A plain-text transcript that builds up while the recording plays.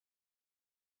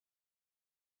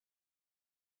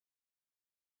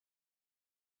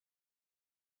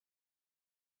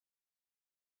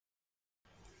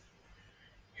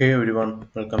Hey everyone,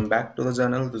 welcome back to the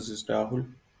channel. This is Rahul.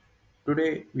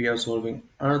 Today we are solving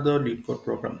another Leetcode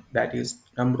problem, that is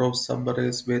number of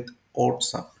subarrays with odd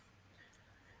sum.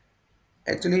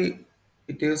 Actually,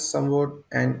 it is somewhat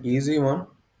an easy one.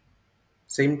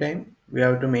 Same time, we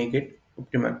have to make it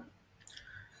optimal.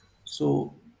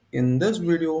 So in this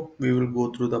video, we will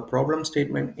go through the problem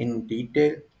statement in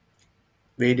detail,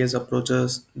 various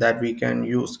approaches that we can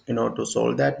use in order to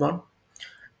solve that one,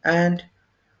 and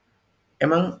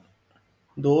among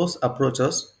those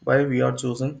approaches, why we are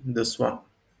choosing this one.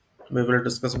 We will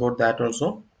discuss about that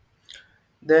also.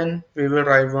 Then we will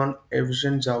write one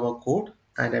efficient Java code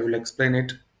and I will explain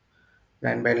it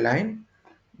line by line.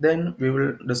 Then we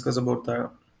will discuss about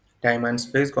the time and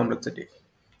space complexity.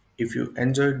 If you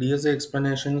enjoy DSA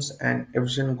explanations and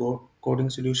efficient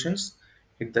coding solutions,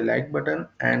 hit the like button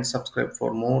and subscribe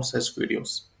for more such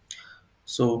videos.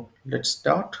 So let's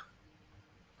start.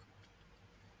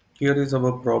 Here is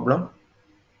our problem.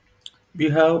 We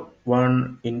have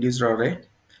one integer array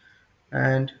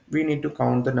and we need to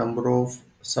count the number of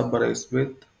subarrays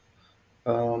with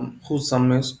whose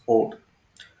sum is odd.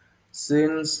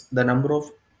 Since the number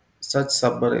of such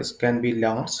subarrays can be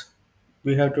large,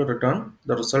 we have to return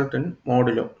the result in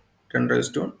modulo 10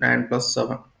 raised to 9 plus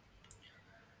 7.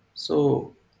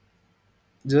 So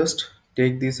just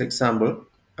take this example.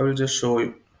 I will just show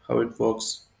you how it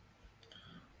works.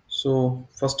 So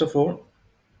first of all,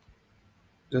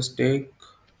 just take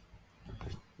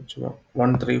which one?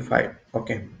 135.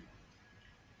 Okay,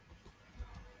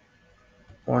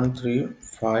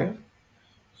 135.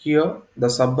 Here the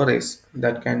subarrays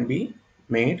that can be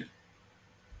made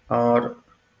are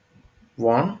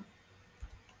 1,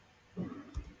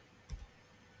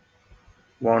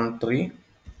 1, 3,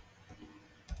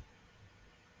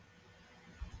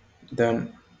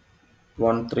 then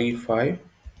 135,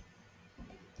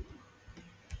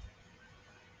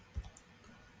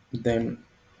 then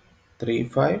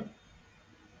 35.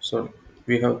 So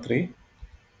we have 3,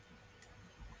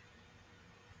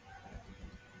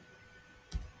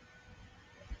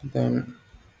 then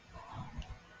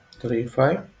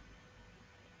 35,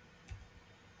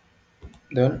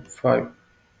 then 5.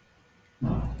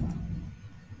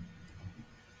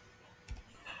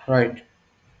 Right.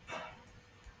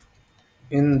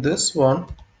 In this one,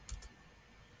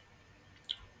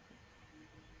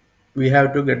 we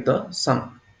have to get the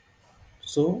sum.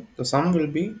 So the sum will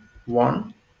be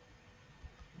 1,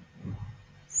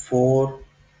 4,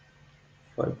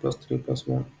 5 plus 3 plus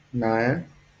 1, 9,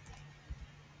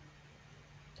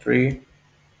 3,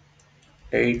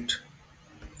 8,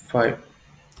 5.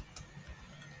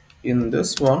 In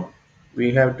this one,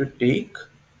 we have to take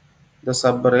the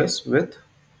subarrays with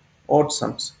odd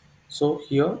sums. So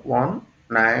here 1,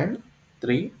 9,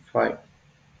 3, 5.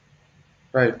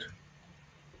 Right.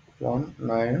 1,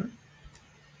 9,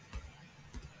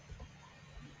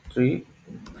 3,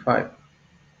 5.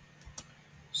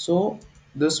 So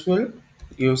this will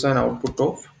gives an output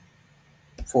of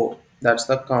 4. That's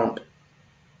the count.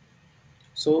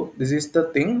 So this is the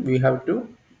thing we have to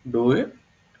do it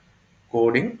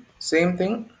coding. Same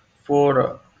thing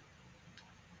for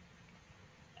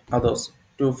others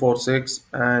 2, 4, 6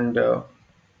 and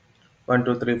 1,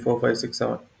 2, 3, 4, 5, 6,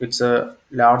 7. It's a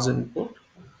large input.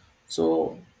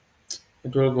 So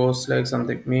it will goes like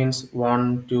something means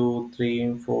 1, 2,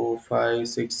 3, 4, 5,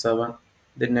 6, 7.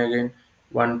 Then again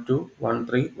 1, 2, 1,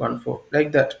 3, 1, 4.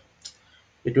 Like that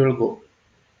it will go.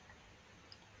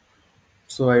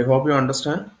 So I hope you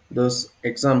understand this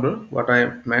example what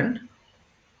I meant.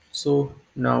 So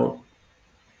now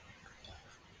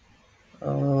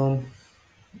um,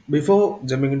 before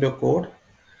jumping into code,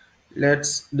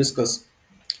 let's discuss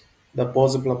the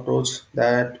possible approach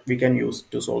that we can use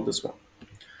to solve this one.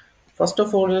 First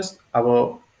of all is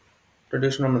our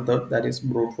traditional method, that is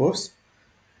brute force.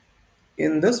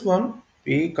 In this one,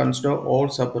 we consider all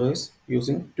subarrays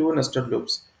using two nested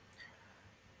loops,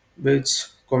 which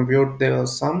compute their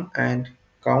sum and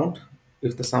count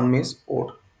if the sum is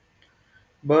odd.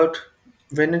 But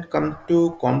when it comes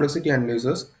to complexity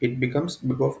analysis, it becomes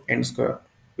big of n square,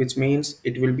 which means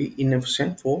it will be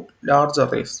inefficient for large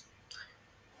arrays.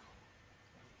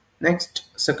 Next,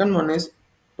 second one is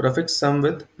prefix sum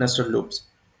with nested loops.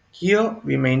 Here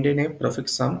we maintain a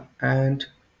prefix sum and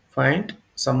find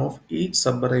sum of each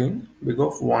subarray in big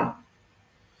of 1.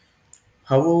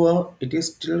 However, it is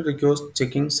still requires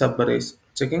checking subarrays,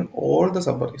 checking all the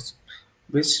subarrays,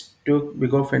 which took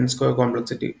big of n square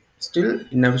complexity, still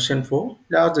inefficient for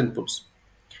large inputs.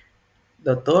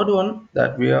 The third one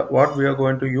that we are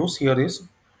going to use here is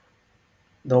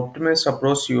the optimized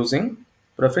approach using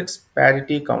prefix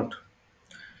parity count.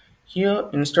 Here,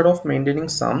 instead of maintaining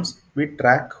sums, we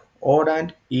track odd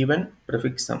and even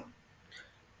prefix sum.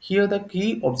 Here, the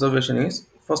key observation is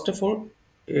first of all,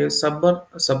 a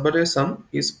subarray sum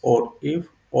is odd if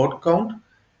odd count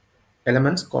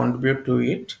elements contribute to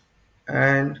it,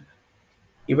 and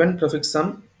even prefix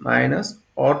sum minus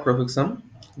odd prefix sum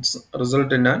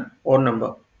result in an odd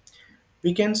number.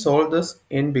 We can solve this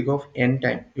in big of n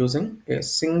time using a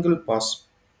single pass.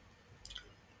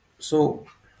 So,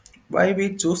 why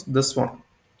we choose this one?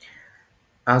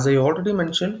 As I already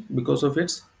mentioned, because of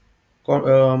its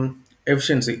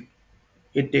efficiency,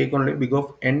 it take only big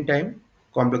of n time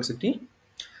complexity.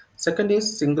 Second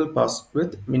is single pass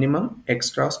with minimum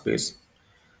extra space.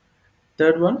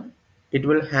 Third one, it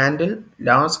will handle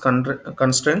large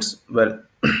constraints well.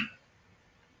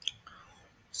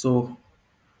 So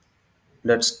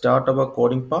let's start our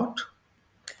coding part.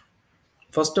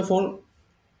 First of all,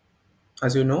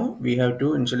 as you know, we have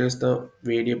to initialize the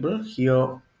variable.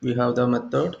 Here we have the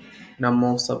method num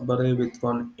of subarray with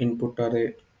one input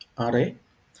array.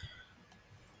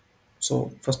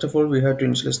 So first of all, we have to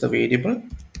initialize the variable.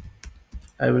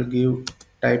 I will give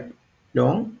type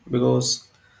long because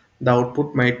the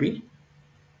output might be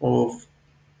of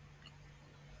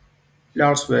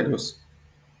large values.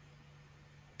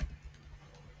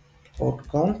 Out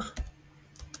count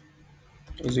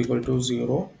is equal to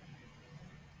 0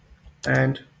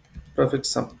 and prefix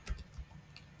sum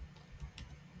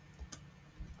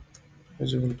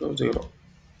is equal to 0.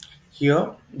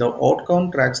 Here, the odd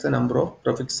count tracks the number of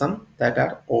prefix sum that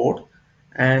are odd,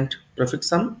 and prefix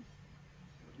sum,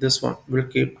 this one, will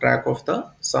keep track of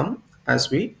the sum as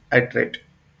we iterate.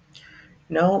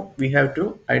 Now we have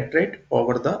to iterate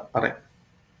over the array.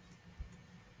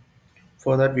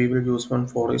 For that, we will use one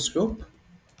for each loop.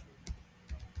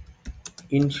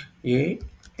 Int a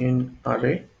in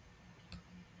array.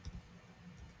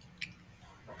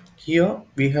 Here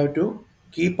we have to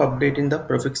keep updating the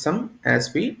prefix sum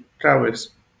as we traverse.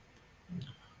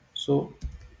 So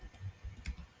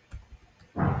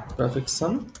prefix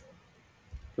sum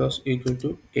plus equal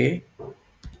to a,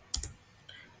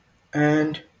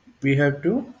 and we have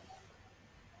to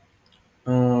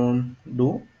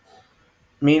do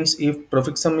means if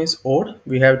prefix sum is odd,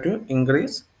 we have to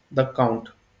increase the count.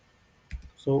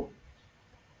 So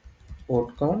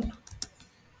odd count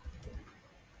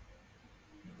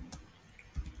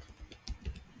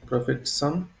prefix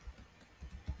sum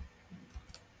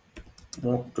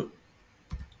mod 2.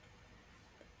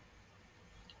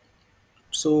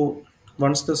 So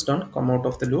once this done, come out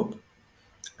of the loop,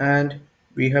 and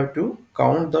we have to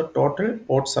count the total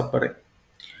odd subarray.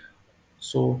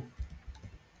 So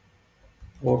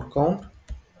odd count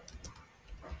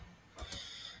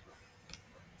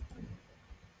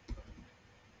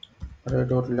array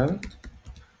dot length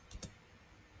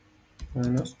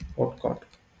minus odd count.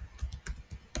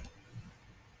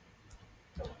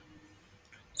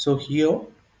 So here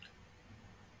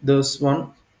this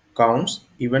one counts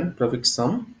even prefix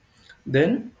sum,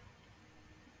 then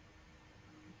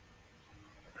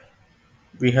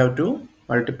we have to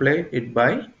multiply it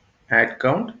by add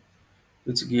count,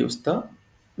 which gives the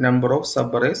number of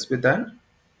subarrays with an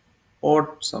odd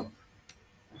sum.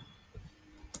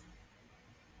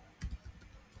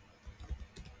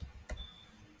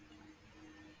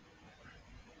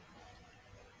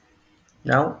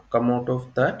 Now come out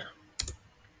of that.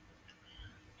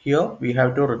 Here we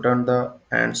have to return the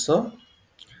answer.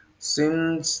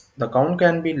 Since the count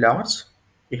can be large,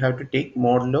 we have to take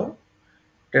modulo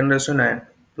 10 raised to 9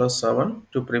 plus 7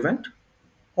 to prevent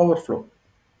overflow.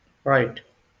 Right.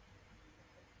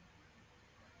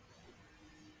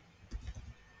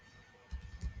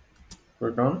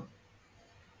 Return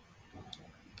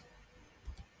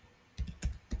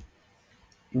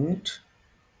int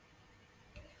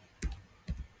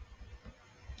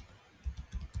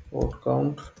word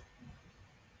count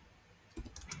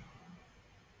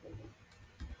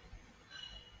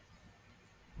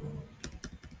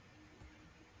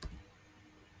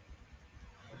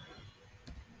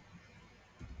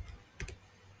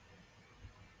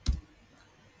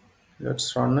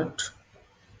let's run it.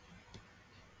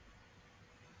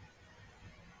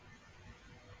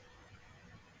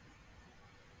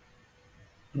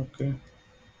 Okay,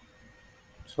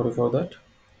 sorry for that.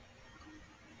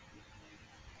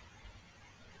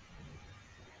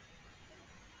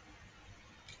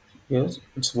 Yes,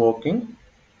 it's working.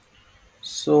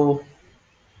 So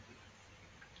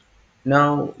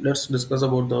now let's discuss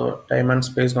about the time and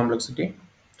space complexity.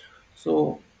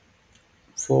 So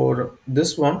for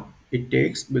this one, it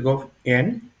takes big of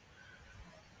n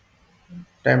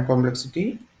time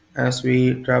complexity as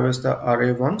we traverse the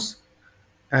array once,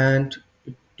 and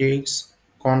takes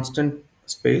constant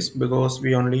space because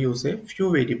we only use a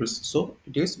few variables. So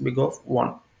it is big of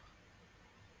 1.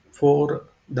 For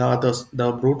the others,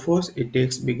 the brute force, it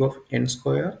takes big of n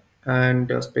square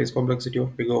and space complexity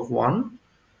of big of 1.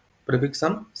 Prefix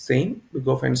sum, same, big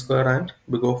of n square and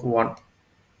big of 1.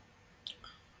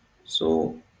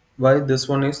 So why this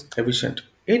one is efficient?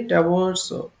 It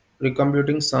avoids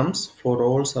recomputing sums for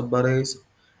all subarrays,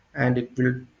 and it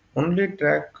will only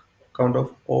track count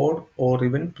of odd or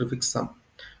even prefix sum.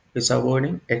 It's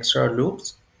avoiding extra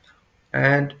loops,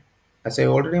 and as I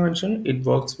already mentioned, it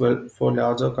works well for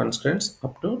larger constraints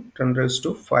up to 10 raised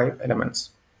to 5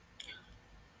 elements.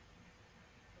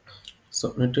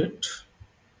 Submit it.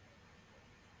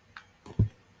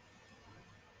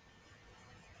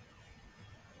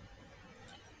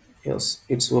 Yes,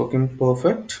 it's working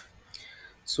perfect.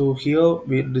 So here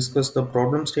we discuss the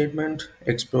problem statement,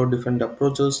 explore different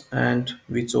approaches, and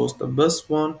we chose the best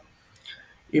one,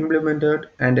 implemented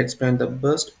and explained the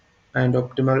best and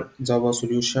optimal Java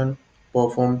solution,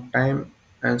 perform time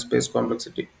and space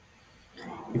complexity.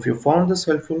 If you found this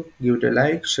helpful, give it a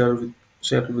like, share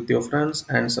it with your friends,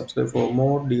 and subscribe for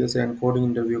more DSA and coding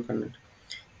interview content.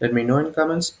 Let me know in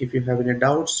comments if you have any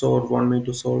doubts or want me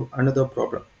to solve another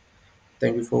problem.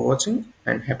 Thank you for watching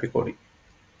and happy coding.